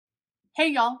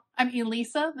Hey y'all, I'm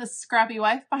Elisa, the Scrappy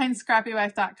Wife behind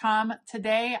ScrappyWife.com.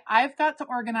 Today I've got to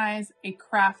organize a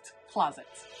craft closet.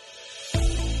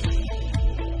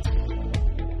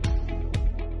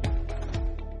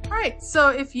 Alright, so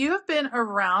if you have been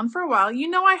around for a while, you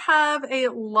know I have a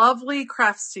lovely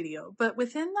craft studio, but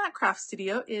within that craft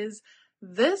studio is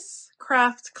this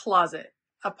craft closet.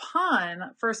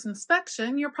 Upon first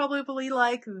inspection, you're probably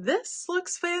like, this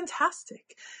looks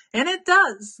fantastic. And it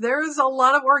does. There's a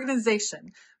lot of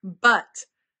organization, but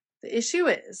the issue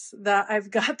is that I've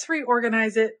got to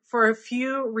reorganize it for a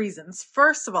few reasons.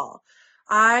 First of all,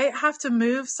 I have to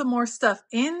move some more stuff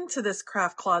into this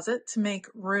craft closet to make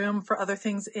room for other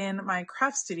things in my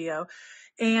craft studio.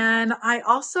 And I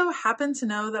also happen to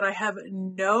know that I have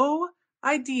no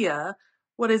idea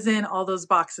what is in all those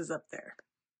boxes up there.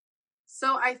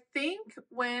 So I think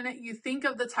when you think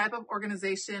of the type of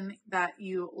organization that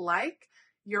you like,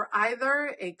 you're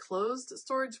either a closed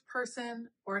storage person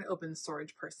or an open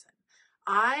storage person.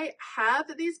 I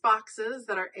have these boxes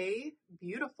that are A,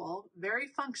 beautiful, very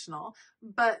functional,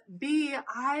 but B,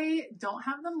 I don't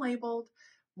have them labeled.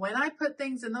 When I put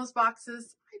things in those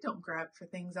boxes, I don't grab for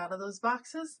things out of those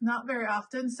boxes, not very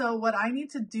often. So what I need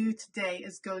to do today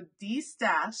is go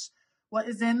de-stash what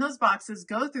is in those boxes,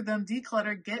 go through them,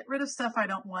 declutter, get rid of stuff I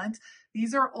don't want.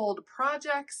 These are old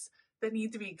projects that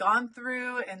need to be gone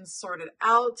through and sorted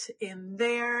out in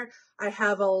there. I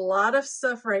have a lot of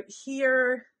stuff right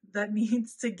here that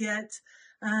needs to get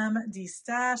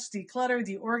de-stashed, decluttered,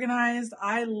 deorganized.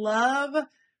 I love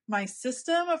my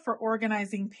system for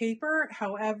organizing paper.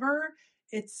 However,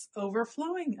 it's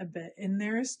overflowing a bit and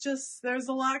there's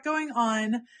a lot going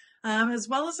on. As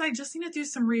well as I just need to do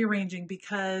some rearranging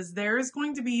because there is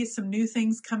going to be some new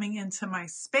things coming into my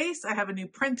space. I have a new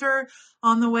printer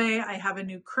on the way. I have a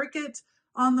new Cricut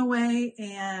on the way,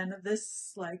 and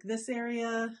this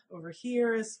area over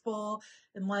here is full.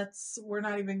 And we're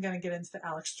not even going to get into the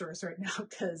Alex drawers right now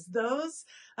because those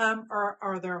are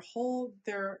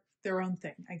their own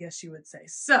thing, I guess you would say.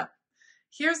 So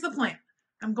here's the plan.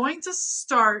 I'm going to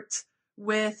start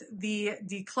with the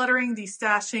decluttering,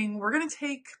 destashing. We're going to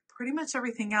take pretty much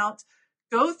everything out,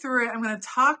 go through it. I'm going to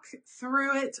talk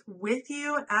through it with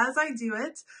you as I do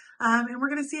it. And we're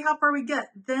going to see how far we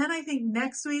get. Then I think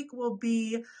next week we'll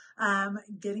be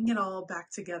getting it all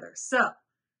back together. So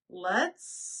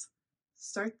let's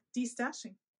start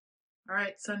destashing. All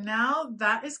right, so now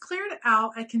that is cleared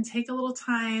out, I can take a little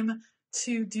time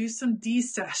to do some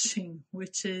destashing,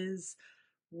 which is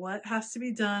what has to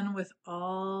be done with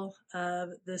all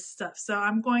of this stuff. So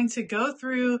I'm going to go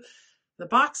through the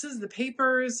boxes, the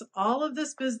papers, all of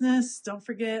this business. Don't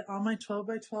forget all my 12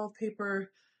 by 12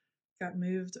 paper got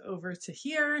moved over to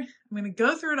here. I'm going to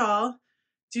go through it all,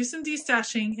 do some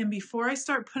destashing, and before I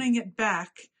start putting it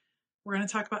back, we're going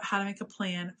to talk about how to make a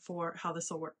plan for how this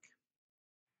will work.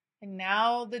 And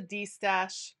now the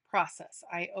destash process.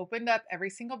 I opened up every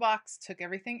single box, took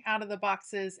everything out of the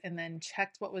boxes, and then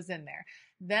checked what was in there.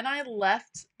 Then I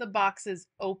left the boxes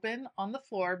open on the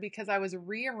floor because I was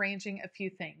rearranging a few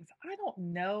things. I don't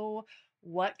know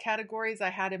what categories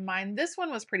I had in mind. This one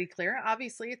was pretty clear.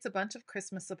 Obviously, it's a bunch of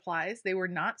Christmas supplies. They were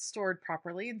not stored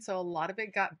properly, and so a lot of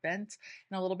it got bent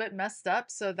and a little bit messed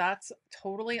up. So that's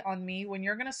totally on me. When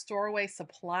you're going to store away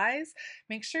supplies,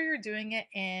 make sure you're doing it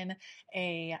in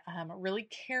a really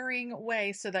caring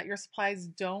way so that your supplies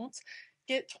don't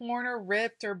get torn or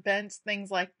ripped or bent, things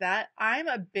like that. I'm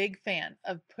a big fan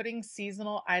of putting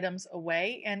seasonal items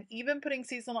away, and even putting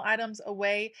seasonal items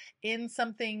away in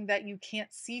something that you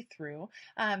can't see through,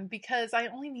 because I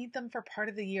only need them for part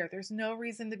of the year. There's no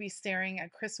reason to be staring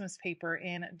at Christmas paper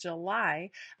in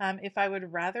July if I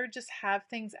would rather just have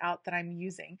things out that I'm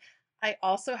using. I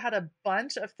also had a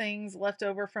bunch of things left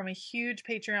over from a huge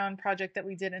Patreon project that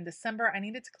we did in December. I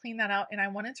needed to clean that out, and I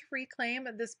wanted to reclaim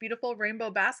this beautiful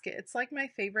rainbow basket. It's like my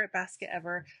favorite basket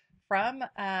ever from,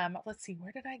 let's see,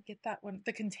 where did I get that one?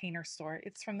 The Container Store.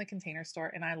 It's from the Container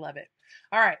Store, and I love it.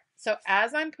 All right, so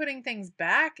as I'm putting things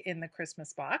back in the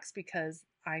Christmas box, because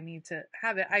I need to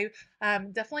have it, I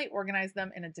definitely organized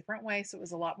them in a different way, so it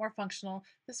was a lot more functional.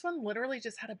 This one literally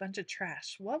just had a bunch of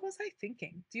trash. What was I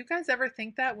thinking? Do you guys ever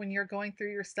think that when you're going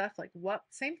through your stuff? Like, what?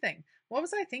 Same thing. What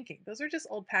was I thinking? Those are just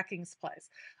old packing supplies.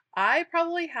 I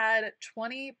probably had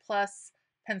 20 plus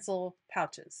pencil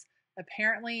pouches.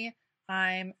 Apparently,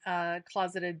 I'm a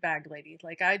closeted bag lady.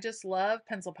 Like, I just love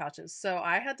pencil pouches. So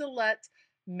I had to let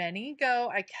many go.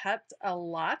 I kept a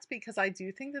lot because I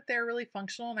do think that they're really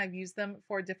functional and I've used them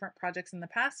for different projects in the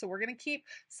past. So we're going to keep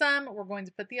some. We're going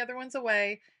to put the other ones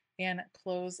away. and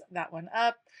close that one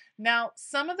up. Now,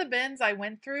 some of the bins I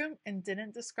went through and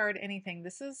didn't discard anything.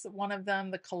 This is one of them.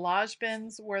 The collage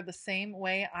bins were the same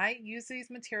way. I use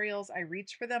these materials. I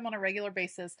reach for them on a regular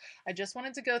basis. I just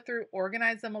wanted to go through,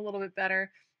 organize them a little bit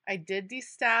better. I did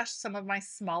destash some of my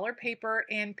smaller paper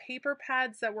and paper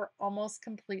pads that were almost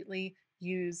completely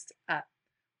used up.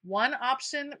 One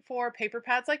option for paper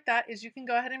pads like that is you can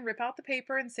go ahead and rip out the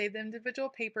paper and save the individual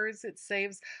papers. It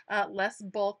saves less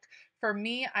bulk. For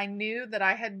me, I knew that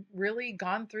I had really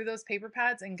gone through those paper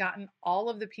pads and gotten all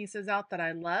of the pieces out that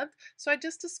I loved, so I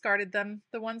just discarded them.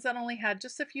 The ones that only had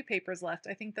just a few papers left,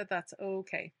 I think that that's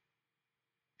okay.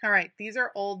 All right, these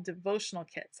are old devotional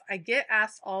kits. I get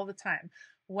asked all the time,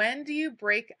 when do you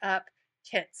break up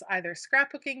kits, either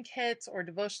scrapbooking kits or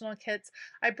devotional kits?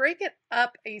 I break it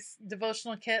up, a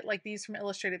devotional kit like these from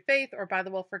Illustrated Faith or By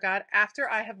the Will for God, after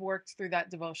I have worked through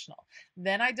that devotional.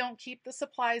 Then I don't keep the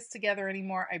supplies together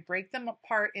anymore. I break them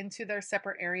apart into their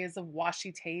separate areas of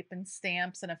washi tape and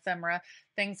stamps and ephemera,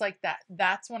 things like that.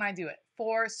 That's when I do it.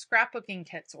 For scrapbooking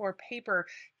kits or paper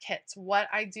kits, what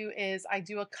I do is I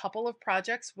do a couple of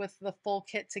projects with the full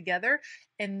kit together,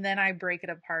 and then I break it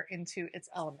apart into its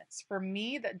elements. For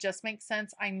me, that just makes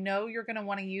sense. I know you're going to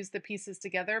want to use the pieces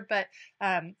together, but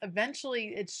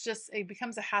eventually it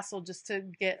becomes a hassle just to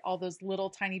get all those little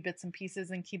tiny bits and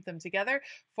pieces and keep them together.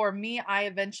 For me, I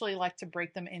eventually like to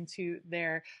break them into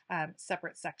their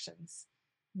separate sections.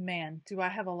 Man, do I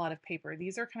have a lot of paper.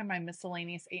 These are kind of my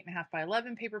miscellaneous 8.5 by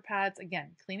 11 paper pads. Again,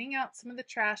 cleaning out some of the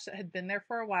trash that had been there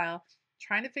for a while,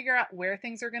 trying to figure out where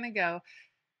things are going to go.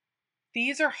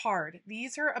 These are hard.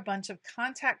 These are a bunch of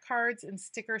contact cards and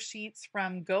sticker sheets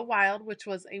from Go Wild, which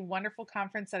was a wonderful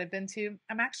conference that I've been to.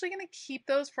 I'm actually going to keep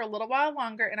those for a little while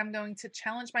longer, and I'm going to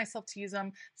challenge myself to use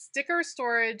them. Sticker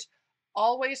storage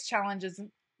always challenges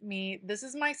me. This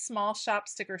is my small shop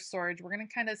sticker storage. We're going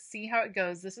to kind of see how it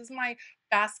goes. This is my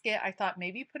basket. I thought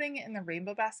maybe putting it in the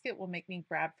rainbow basket will make me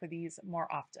grab for these more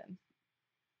often.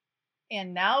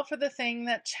 And now for the thing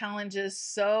that challenges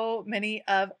so many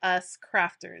of us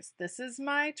crafters. This is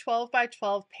my 12 by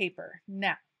 12 paper.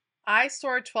 Now, I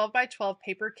store 12 by 12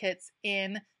 paper kits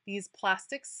in these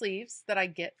plastic sleeves that I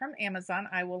get from Amazon.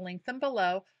 I will link them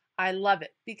below. I love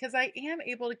it because I am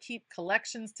able to keep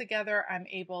collections together. I'm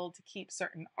able to keep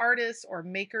certain artists or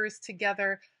makers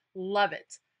together. Love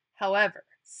it. However,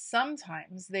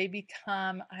 sometimes they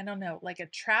become, I don't know, like a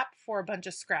trap for a bunch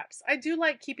of scraps. I do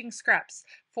like keeping scraps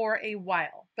for a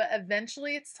while, but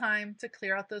eventually it's time to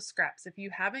clear out those scraps. If you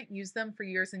haven't used them for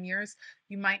years and years,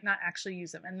 you might not actually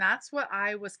use them. And that's what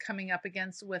I was coming up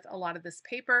against with a lot of this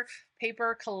paper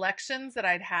collections that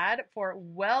I'd had for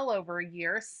well over a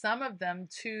year, some of them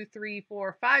 2, 3,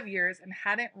 4, 5 years, and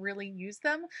hadn't really used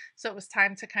them. So it was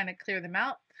time to kind of clear them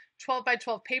out. 12 by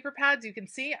 12 paper pads, you can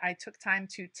see I took time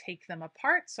to take them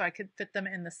apart so I could fit them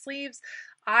in the sleeves.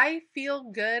 I feel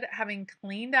good having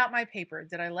cleaned out my paper.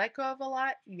 Did I let go of a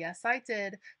lot? Yes, I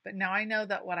did. But now I know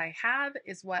that what I have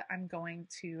is what I'm going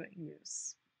to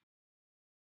use.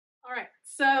 All right,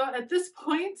 so at this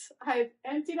point, I've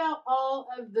emptied out all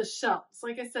of the shelves.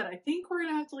 Like I said, I think we're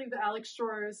gonna have to leave the Alex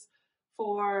drawers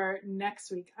for next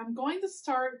week. I'm going to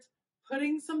start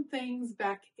putting some things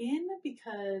back in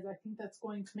because I think that's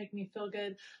going to make me feel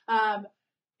good.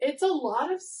 It's a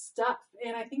lot of stuff,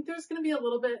 and I think there's going to be a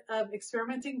little bit of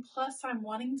experimenting. Plus, I'm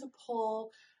wanting to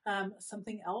pull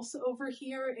something else over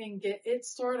here and get it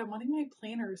stored. I'm wanting my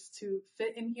planners to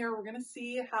fit in here. We're going to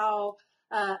see how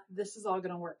this is all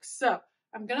going to work. So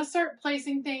I'm going to start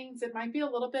placing things. It might be a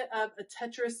little bit of a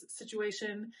Tetris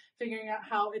situation, figuring out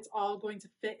how it's all going to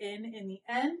fit in the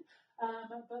end.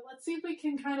 But let's see if we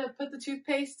can kind of put the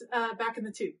toothpaste back in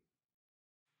the tube.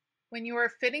 When you are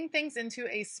fitting things into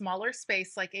a smaller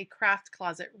space like a craft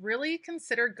closet, really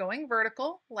consider going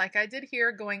vertical, like I did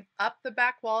here, going up the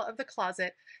back wall of the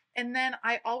closet. And then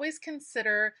I always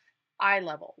consider eye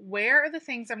level. Where are the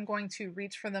things I'm going to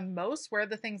reach for the most? Where are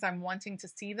the things I'm wanting to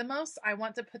see the most? I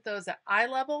want to put those at eye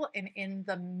level and in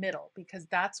the middle because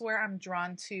that's where I'm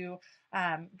drawn to.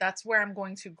 That's where I'm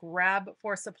going to grab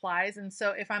for supplies. And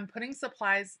so if I'm putting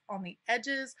supplies on the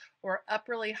edges or up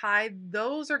really high,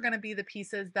 those are going to be the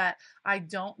pieces that I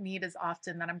don't need as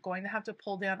often, that I'm going to have to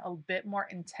pull down a bit more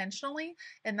intentionally.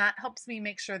 And that helps me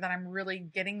make sure that I'm really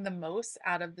getting the most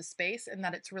out of the space and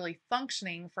that it's really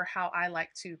functioning for how I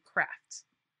like to craft.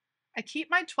 I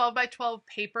keep my 12 by 12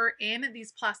 paper in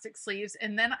these plastic sleeves,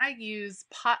 and then I use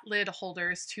pot lid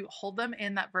holders to hold them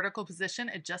in that vertical position.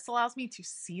 It just allows me to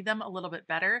see them a little bit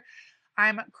better.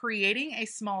 I'm creating a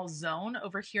small zone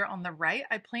over here on the right.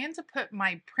 I plan to put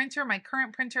my printer, my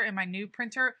current printer and my new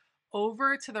printer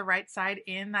over to the right side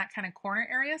in that kind of corner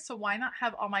area. So why not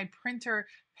have all my printer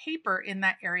paper in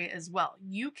that area as well?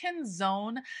 You can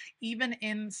zone even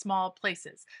in small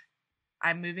places.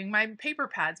 I'm moving my paper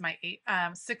pads, my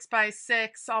 6x6,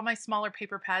 all my smaller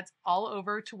paper pads all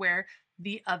over to where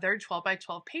the other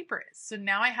 12x12 paper is. So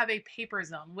now I have a paper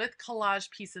zone with collage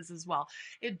pieces as well.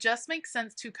 It just makes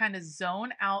sense to kind of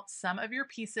zone out some of your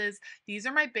pieces. These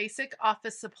are my basic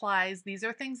office supplies. These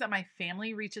are things that my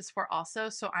family reaches for also.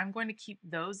 So I'm going to keep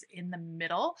those in the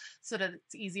middle so that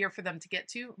it's easier for them to get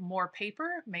to. More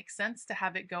paper makes sense to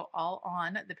have it go all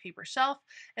on the paper shelf.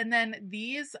 And then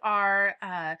these are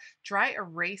dry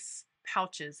erase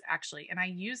pouches actually, and I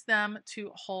use them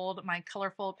to hold my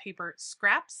colorful paper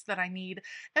scraps that I need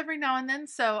every now and then.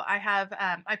 So I have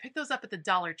I picked those up at the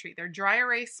Dollar Tree. They're dry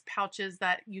erase pouches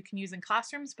that you can use in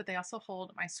classrooms, but they also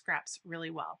hold my scraps really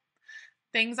well.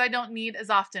 Things I don't need as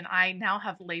often. I now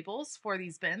have labels for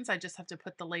these bins. I just have to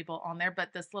put the label on there,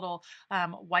 but this little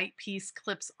white piece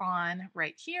clips on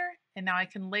right here. And now I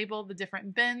can label the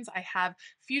different bins. I have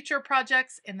future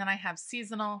projects, and then I have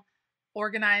seasonal,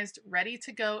 organized, ready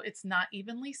to go. It's not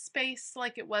evenly spaced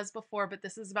like it was before, but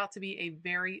this is about to be a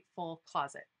very full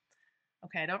closet.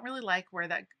 Okay, I don't really like where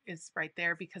that is right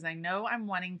there because I know I'm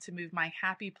wanting to move my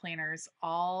happy planners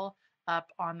all up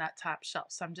on that top shelf.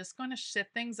 So I'm just going to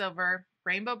shift things over.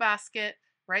 Rainbow basket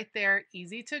right there,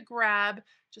 easy to grab.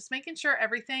 Just making sure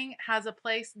everything has a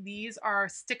place. These are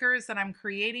stickers that I'm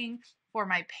creating for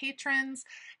my patrons.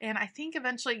 And I think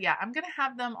eventually, yeah, I'm going to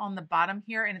have them on the bottom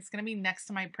here, and it's going to be next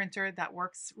to my printer. That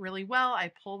works really well.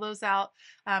 I pull those out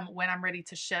when I'm ready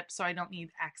to ship, so I don't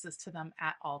need access to them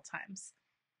at all times.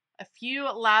 A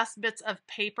few last bits of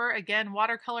paper, again,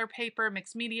 watercolor paper,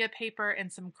 mixed media paper,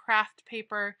 and some craft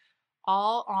paper,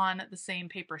 all on the same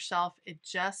paper shelf. It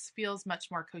just feels much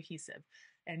more cohesive.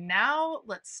 And now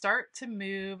let's start to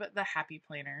move the happy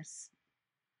planners.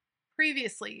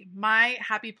 Previously, my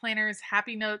happy planners,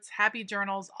 happy notes, happy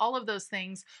journals, all of those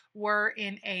things were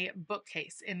in a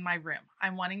bookcase in my room.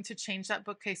 I'm wanting to change that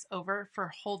bookcase over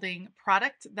for holding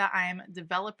product that I'm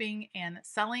developing and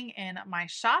selling in my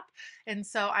shop. And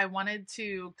so I wanted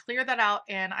to clear that out,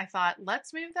 and I thought,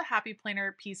 let's move the happy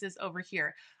planner pieces over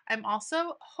here. I'm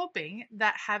also hoping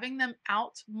that having them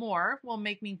out more will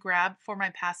make me grab for my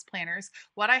past planners.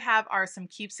 What I have are some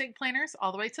keepsake planners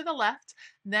all the way to the left.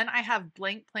 Then I have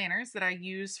blank planners that I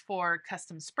use for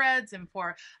custom spreads and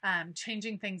for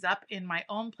changing things up in my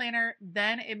own planner.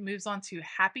 Then it moves on to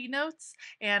happy notes.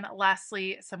 And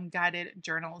lastly, some guided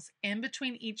journals. In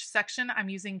between each section, I'm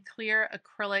using clear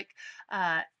acrylic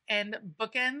and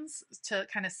bookends to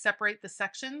kind of separate the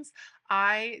sections.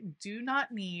 I do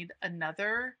not need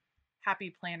another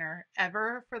happy planner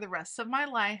ever for the rest of my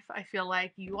life. I feel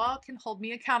like you all can hold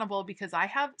me accountable because I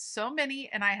have so many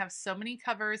and I have so many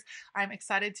covers. I'm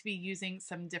excited to be using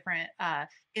some different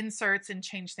inserts and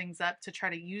change things up to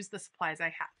try to use the supplies I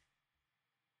have.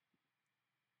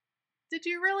 Did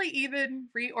you really even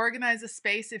reorganize a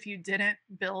space if you didn't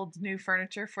build new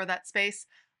furniture for that space?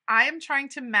 I am trying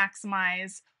to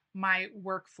maximize my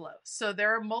workflow. So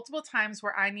there are multiple times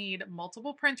where I need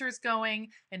multiple printers going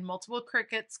and multiple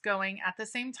Cricuts going at the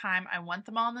same time. I want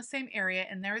them all in the same area,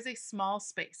 and there is a small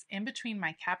space in between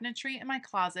my cabinetry and my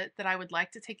closet that I would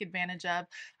like to take advantage of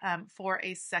for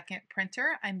a second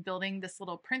printer. I'm building this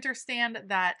little printer stand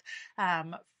that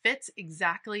fits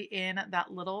exactly in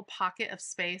that little pocket of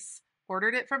space.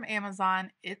 Ordered it from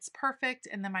Amazon. It's perfect.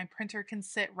 And then my printer can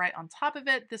sit right on top of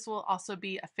it. This will also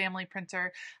be a family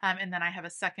printer. And then I have a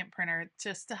second printer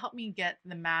just to help me get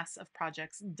the mass of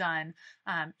projects done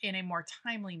in a more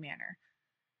timely manner.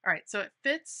 All right, so it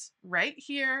fits right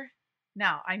here.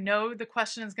 Now, I know the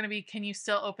question is going to be, can you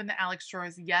still open the Alex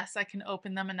drawers? Yes, I can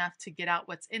open them enough to get out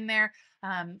what's in there,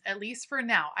 at least for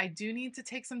now. I do need to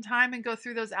take some time and go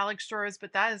through those Alex drawers,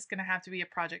 but that is going to have to be a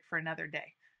project for another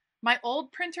day. My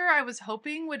old printer I was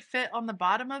hoping would fit on the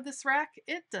bottom of this rack.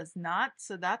 It does not,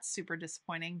 so that's super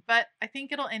disappointing, but I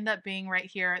think it'll end up being right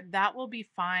here. That will be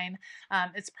fine.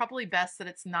 It's probably best that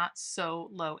it's not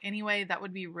so low anyway. That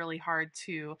would be really hard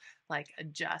to like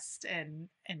adjust and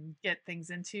get things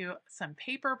into. Some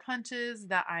paper punches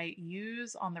that I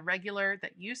use on the regular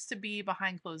that used to be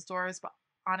behind closed doors, but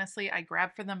honestly, I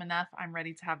grab for them enough. I'm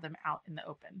ready to have them out in the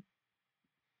open.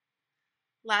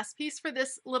 Last piece for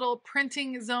this little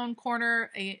printing zone corner,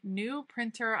 a new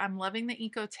printer. I'm loving the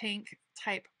EcoTank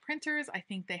type printers. I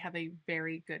think they have a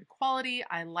very good quality.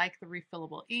 I like the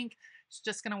refillable ink. It's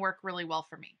just going to work really well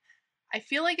for me. I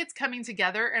feel like it's coming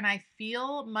together and I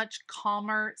feel much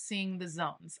calmer seeing the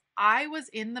zones. I was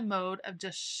in the mode of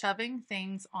just shoving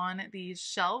things on these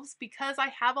shelves because I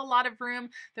have a lot of room.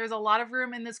 There's a lot of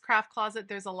room in this craft closet.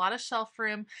 There's a lot of shelf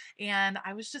room. And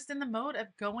I was just in the mode of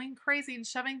going crazy and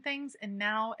shoving things. And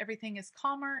now everything is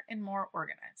calmer and more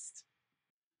organized.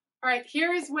 All right,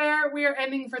 here is where we are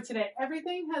ending for today.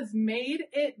 Everything has made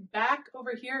it back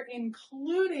over here,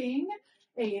 including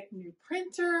a new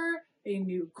printer, a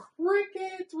new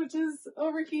Cricut, which is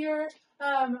over here,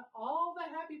 all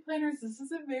the happy planners. This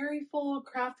is a very full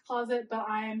craft closet, but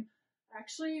I'm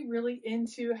actually really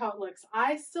into how it looks.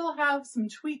 I still have some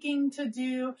tweaking to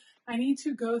do. I need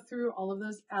to go through all of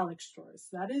those Alex drawers.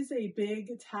 That is a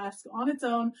big task on its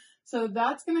own. So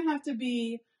that's going to have to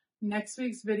be next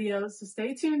week's video. So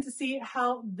stay tuned to see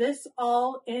how this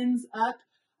all ends up.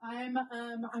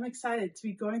 I'm excited to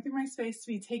be going through my space, to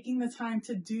be taking the time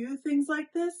to do things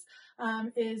like this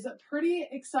is pretty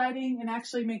exciting and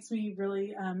actually makes me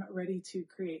really ready to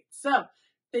create. So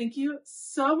thank you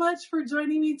so much for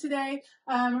joining me today.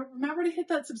 Remember to hit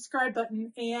that subscribe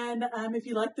button, and if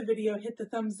you like the video, hit the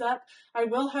thumbs up. I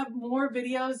will have more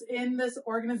videos in this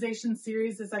organization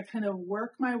series as I kind of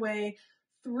work my way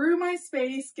through my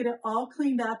space, get it all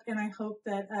cleaned up, and I hope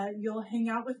that you'll hang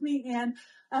out with me and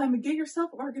get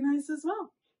yourself organized as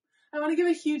well. I want to give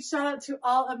a huge shout out to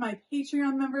all of my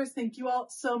Patreon members. Thank you all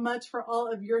so much for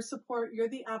all of your support. You're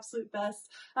the absolute best.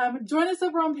 Join us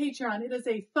over on Patreon. It is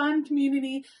a fun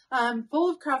community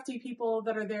full of crafty people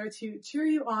that are there to cheer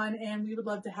you on, and we would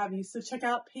love to have you. So check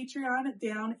out Patreon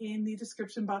down in the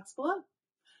description box below.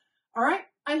 All right,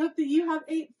 I hope that you have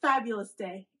a fabulous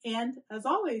day, and as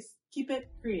always, keep it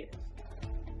creative.